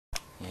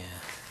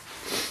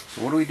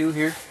So what do we do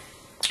here?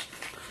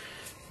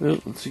 Well,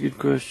 that's a good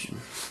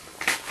question.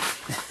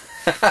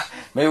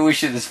 Maybe we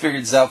should have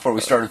figured this out before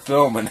we started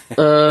filming.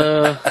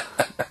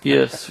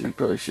 Yes, we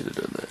probably should have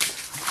done that.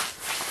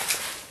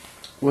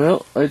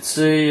 Well, I'd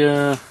say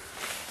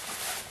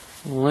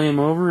lay him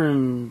over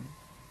and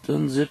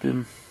unzip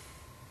him.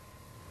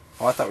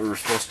 Oh, I thought we were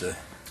supposed to...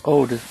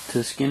 Oh,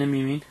 to skin him,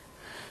 you mean?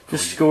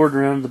 Just scored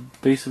around the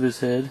base of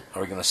his head.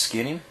 Are we going to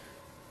skin him?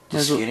 Might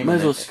as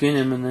well skin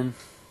him and then...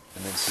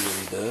 And then see what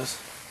he does?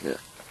 Yeah.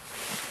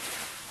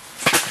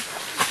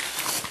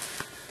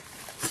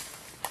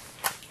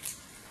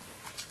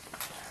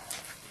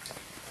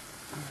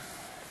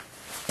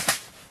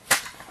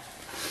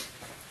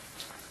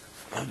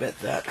 I bet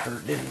that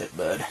hurt, didn't it,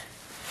 bud?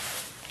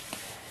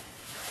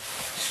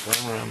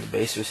 Swim around the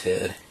base of his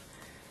head.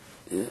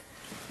 Yeah.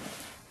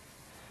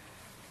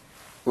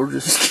 Or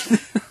just...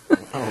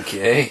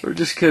 Okay. Or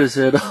just cut his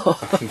head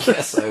off. I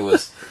guess I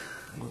was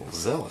a little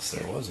zealous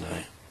there, wasn't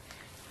I?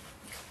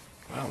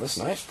 Wow, this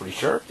knife's pretty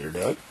sharp there,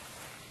 Doug.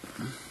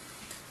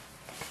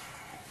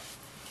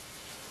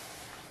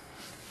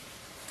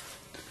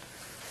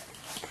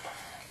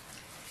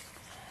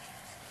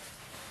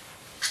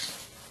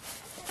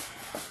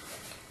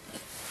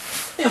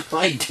 Why am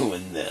I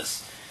doing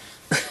this?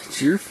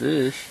 It's your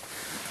fish.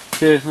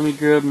 Okay, let me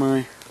grab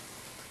my...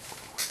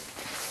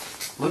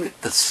 Look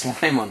at the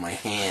slime on my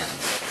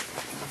hands.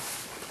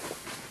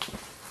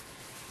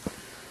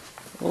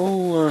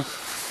 Oh,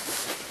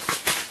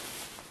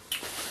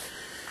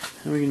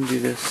 how are we going to do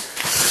this?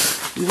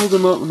 You hold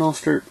them up and I'll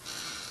start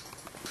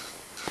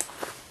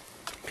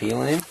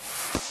peeling him?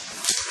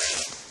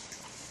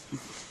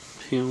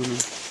 peeling him.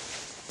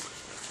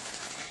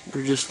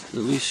 Or just at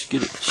least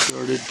get it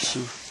started, so...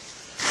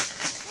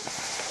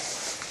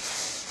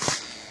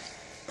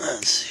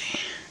 Let's see.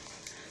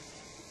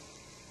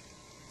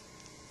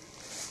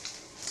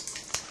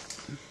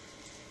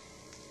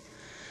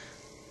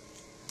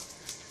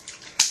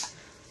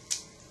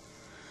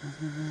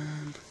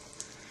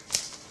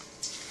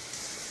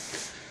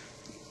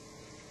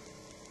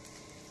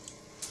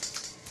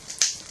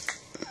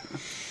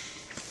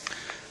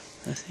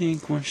 I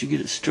think once you get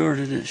it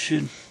started, it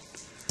should...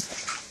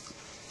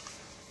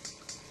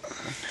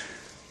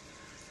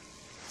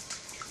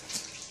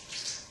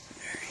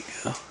 There you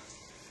go.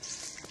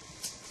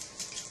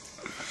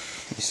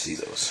 Let me see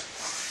those.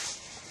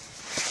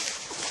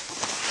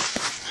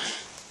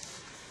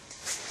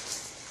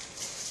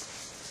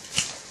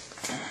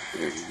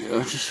 There you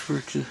go. Just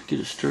work to get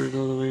it started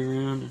all the way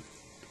around. And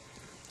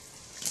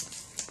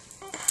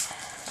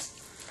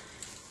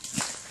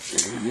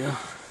there you go.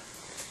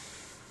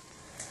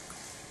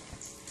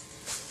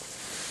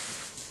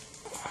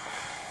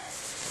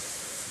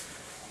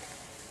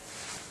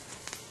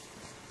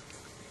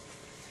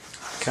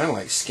 Kind of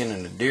like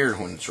skinning a deer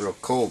when it's real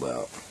cold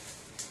out.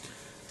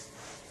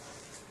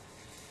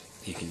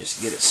 You can just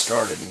get it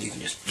started and you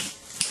can just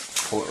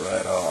pull it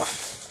right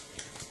off.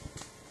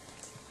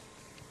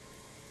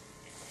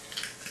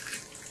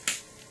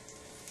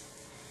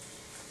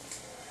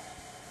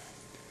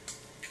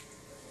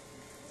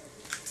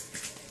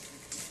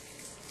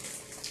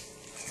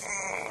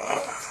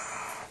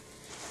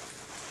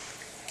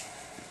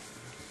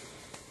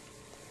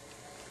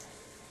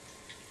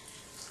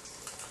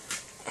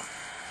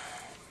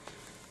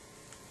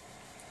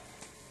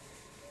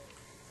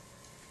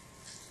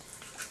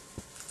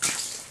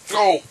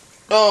 Oh,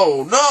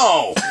 no,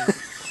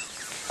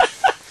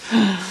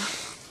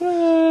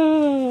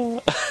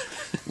 no!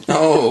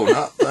 No,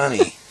 not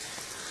funny.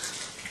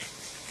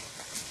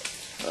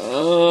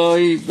 Oh,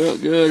 you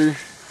about got her.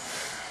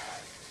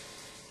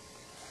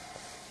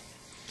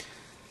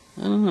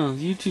 I don't know,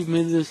 YouTube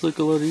made this look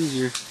a lot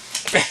easier.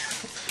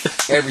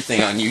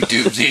 Everything on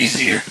YouTube's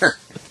easier.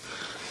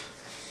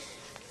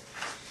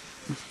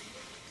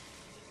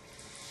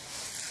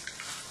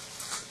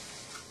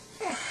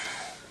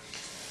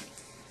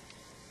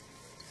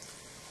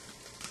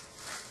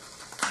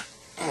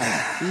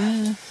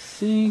 I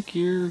think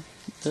you're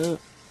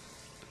up.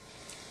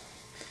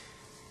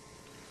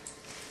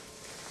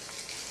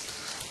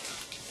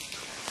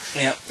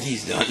 Yep,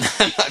 he's done.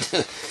 I'm not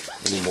doing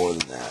any more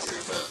than that.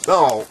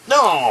 No,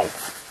 no,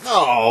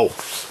 no!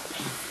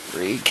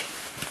 Freak.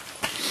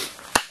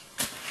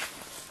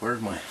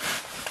 Where's my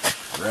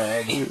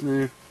rag? Right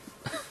there.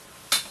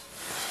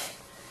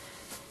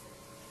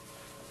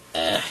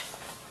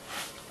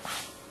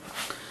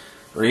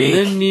 Freak.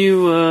 Then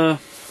you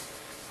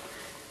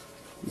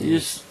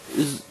just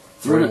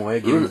throw him away,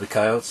 give him to the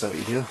coyotes, is that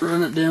what you do?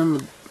 Run it down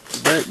the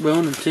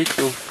backbone and take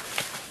the...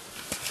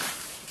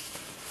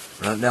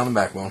 Run it down the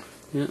backbone.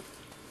 Yep.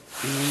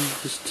 And then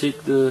just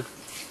take the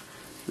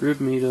rib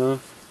meat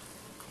off.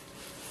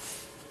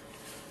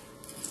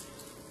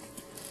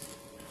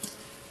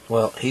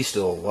 Well, he's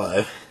still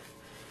alive.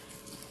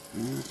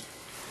 Yeah.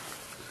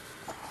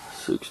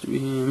 Sucks to be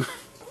him.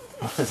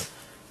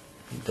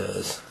 He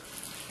does.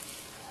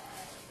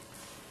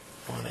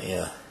 Want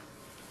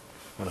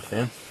a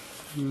fin?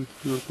 No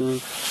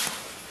thanks.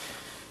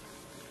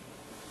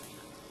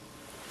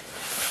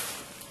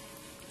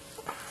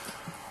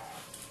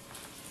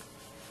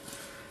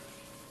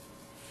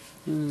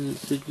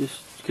 So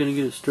just kind of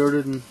get it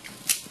started and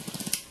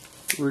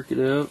work it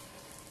out.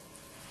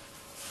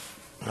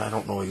 I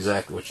don't know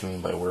exactly what you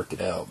mean by work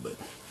it out, but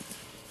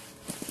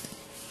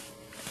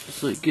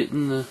It's like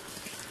getting the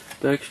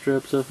back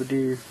straps off a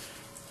deer.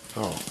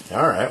 oh,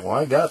 all right. Well,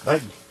 I got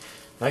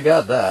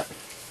that.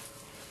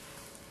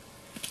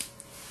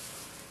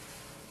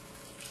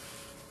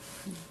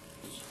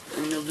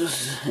 And you'll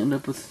just end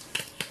up with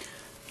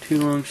 2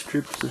 long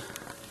strips of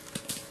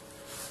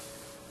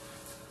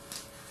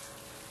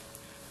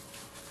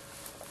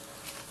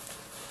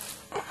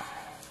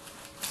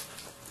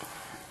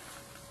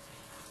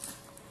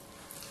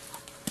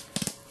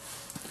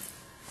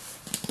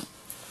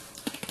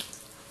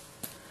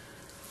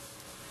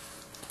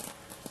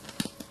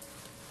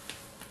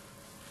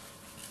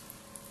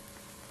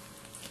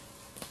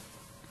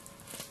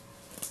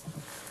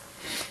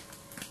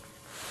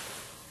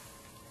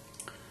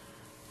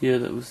yeah,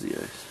 that was the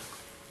ice.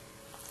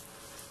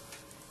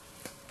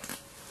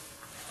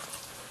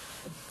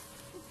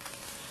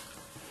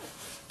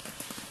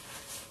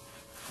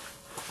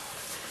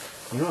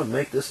 You know what would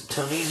make this a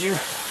ton easier?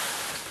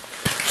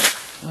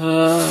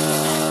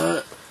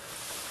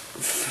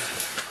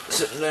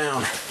 Sitting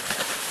down.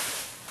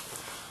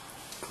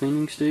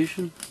 Cleaning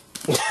station?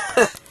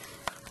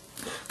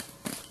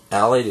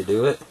 Allie to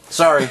do it.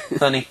 Sorry,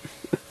 honey.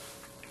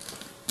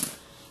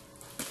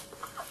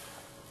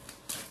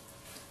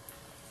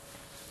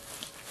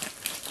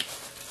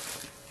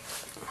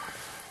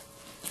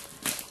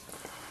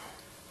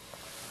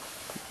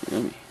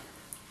 Yummy.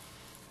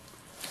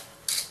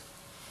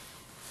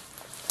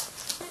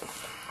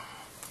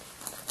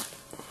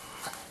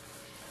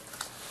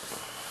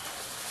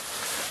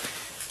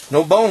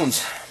 No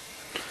bones.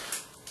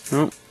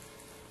 Nope.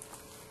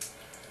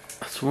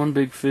 That's one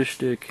big fish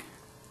stick.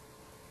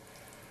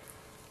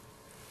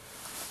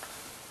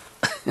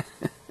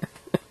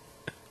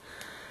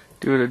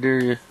 Do it, I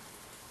dare you.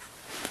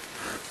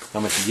 How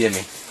much you give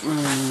me?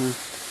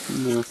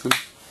 Nothing.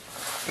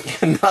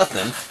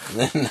 Nothing.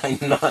 Then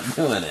I'm not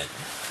doing it.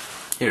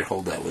 Here,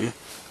 hold that, will you?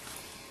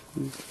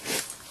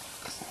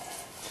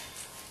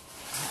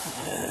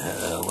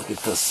 Look at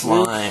the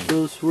slime. Yep,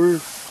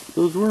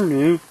 those were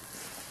new.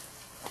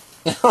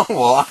 Oh,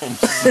 well, I'm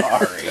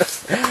sorry.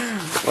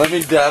 Let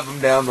me dab them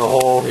down the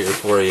hole here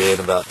for you in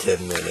about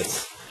 10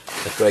 minutes.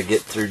 After I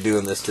get through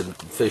doing this to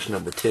fish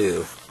number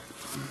 2.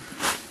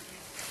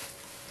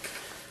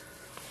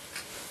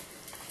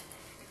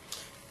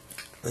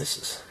 This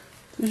is...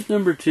 Fish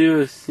number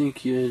 2, I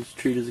think you just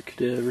treat as a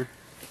cadaver.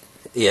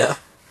 Yeah?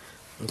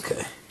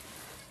 Okay.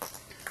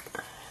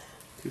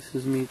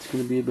 His meat's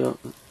going to be about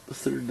a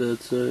third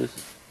that size.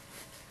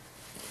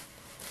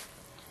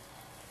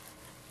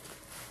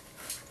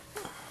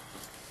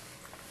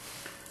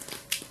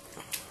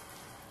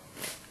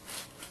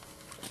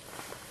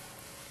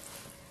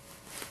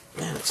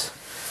 Man, it's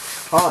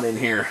hot in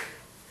here.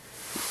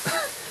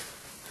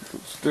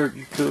 Don't start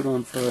your coat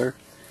on fire.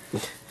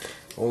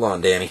 Hold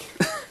on, Danny.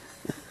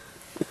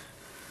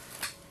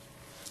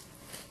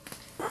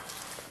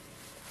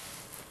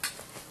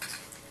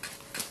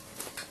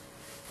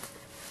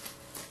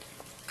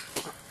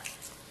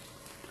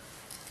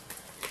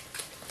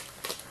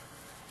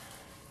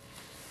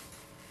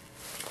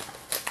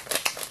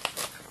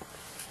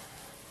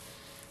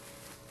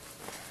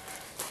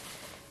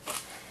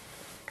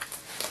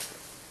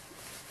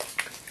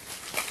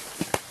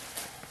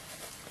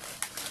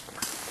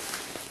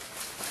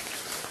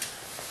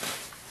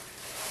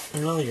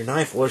 Well, your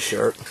knife was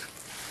sharp.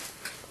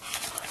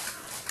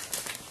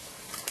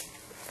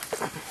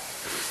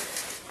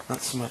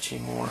 Not so much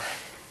anymore.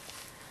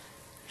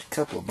 There's a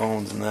couple of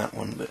bones in that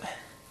one, but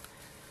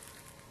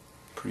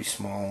pretty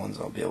small ones.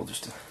 I'll be able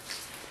just to,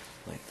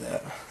 like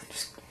that,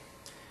 just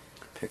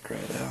pick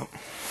right out.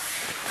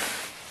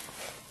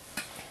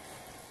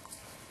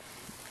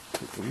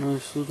 A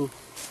nice little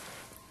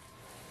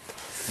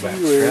Back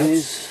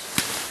fillets. straps.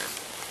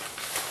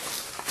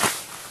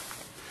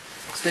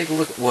 Let's take a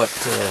look at what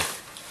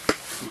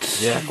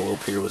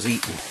jackalope here was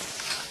eating.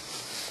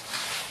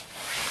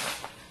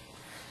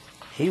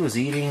 He was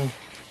eating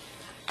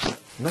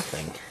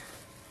nothing.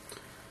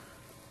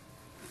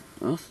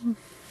 Nothing?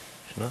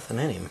 There's nothing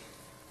in him.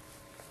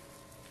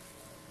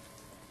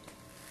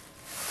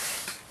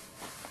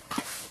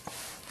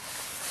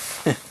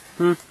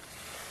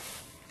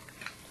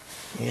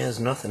 He has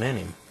nothing in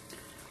him.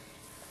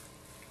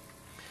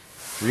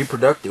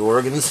 Reproductive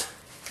organs,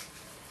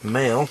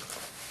 male.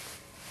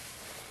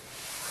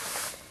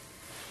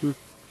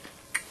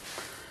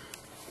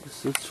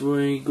 Guess that's why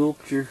you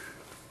gulped your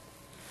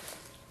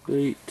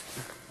bait.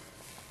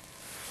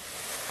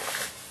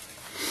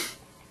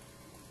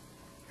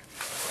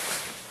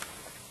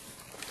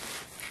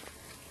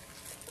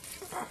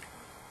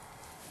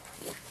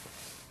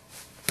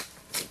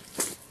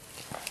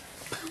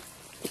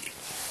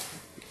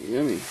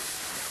 Yummy.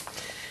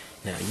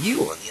 Now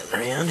you, on the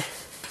other hand,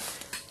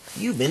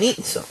 you've been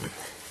eating something.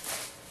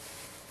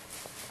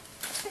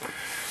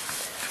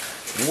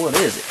 What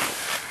is it?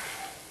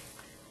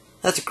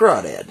 That's a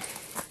crawdad.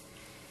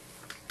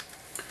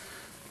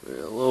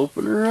 We'll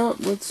open her up.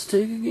 Let's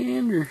take a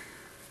gander.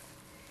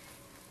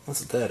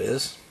 That's what that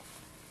is.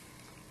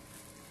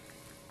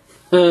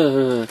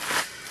 Ta-da!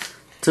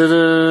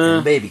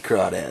 And baby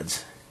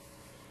crawdads.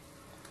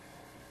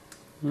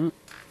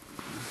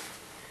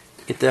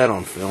 Get that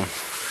on film.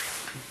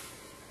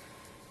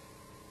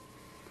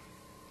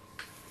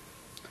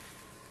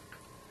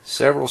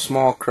 Several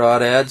small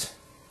crawdads.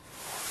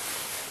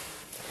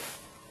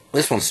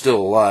 This one's still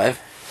alive.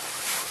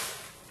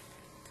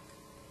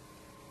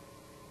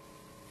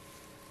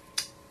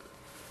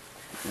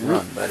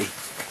 Run, buddy.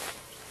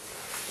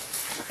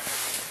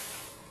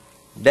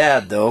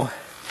 Dad, though,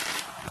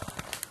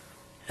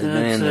 has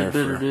been in there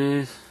for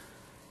days.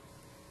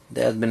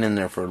 Dad's been in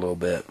there for a little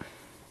bit.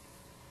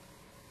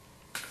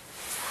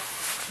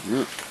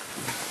 Yep.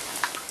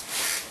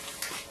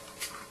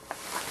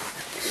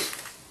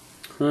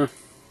 Huh.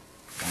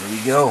 There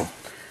we go.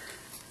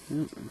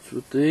 Yep, that's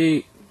what they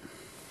eat.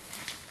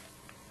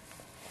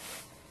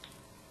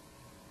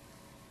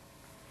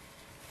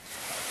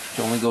 Which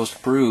only goes to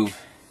prove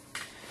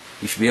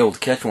you should be able to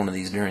catch one of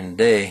these during the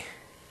day.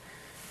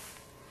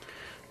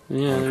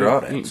 Yeah, on they're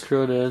crawdads. eating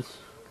crawdads.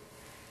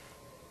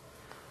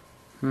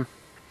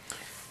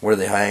 Where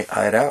do they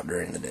hide out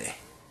during the day?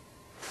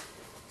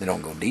 They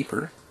don't go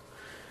deeper.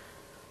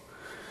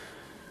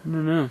 I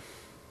don't know.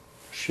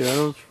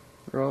 Shadows,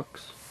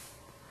 rocks.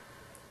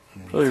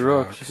 Probably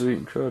rocks if they're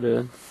eating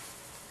crawdad.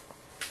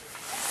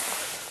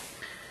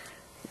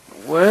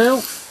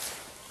 Well,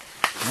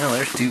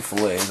 there's 2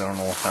 fillets. I don't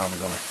know how I'm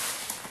gonna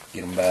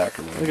get them back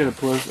or whatever. I got a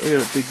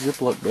big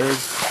Ziploc bag.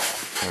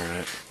 All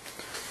right.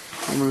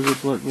 One more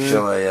Ziploc bag.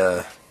 Shall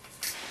I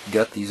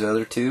gut these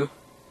other 2?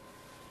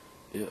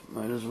 Yep,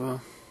 might as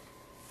well.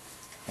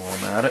 While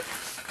I'm at it.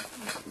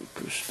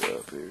 Push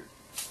stop here.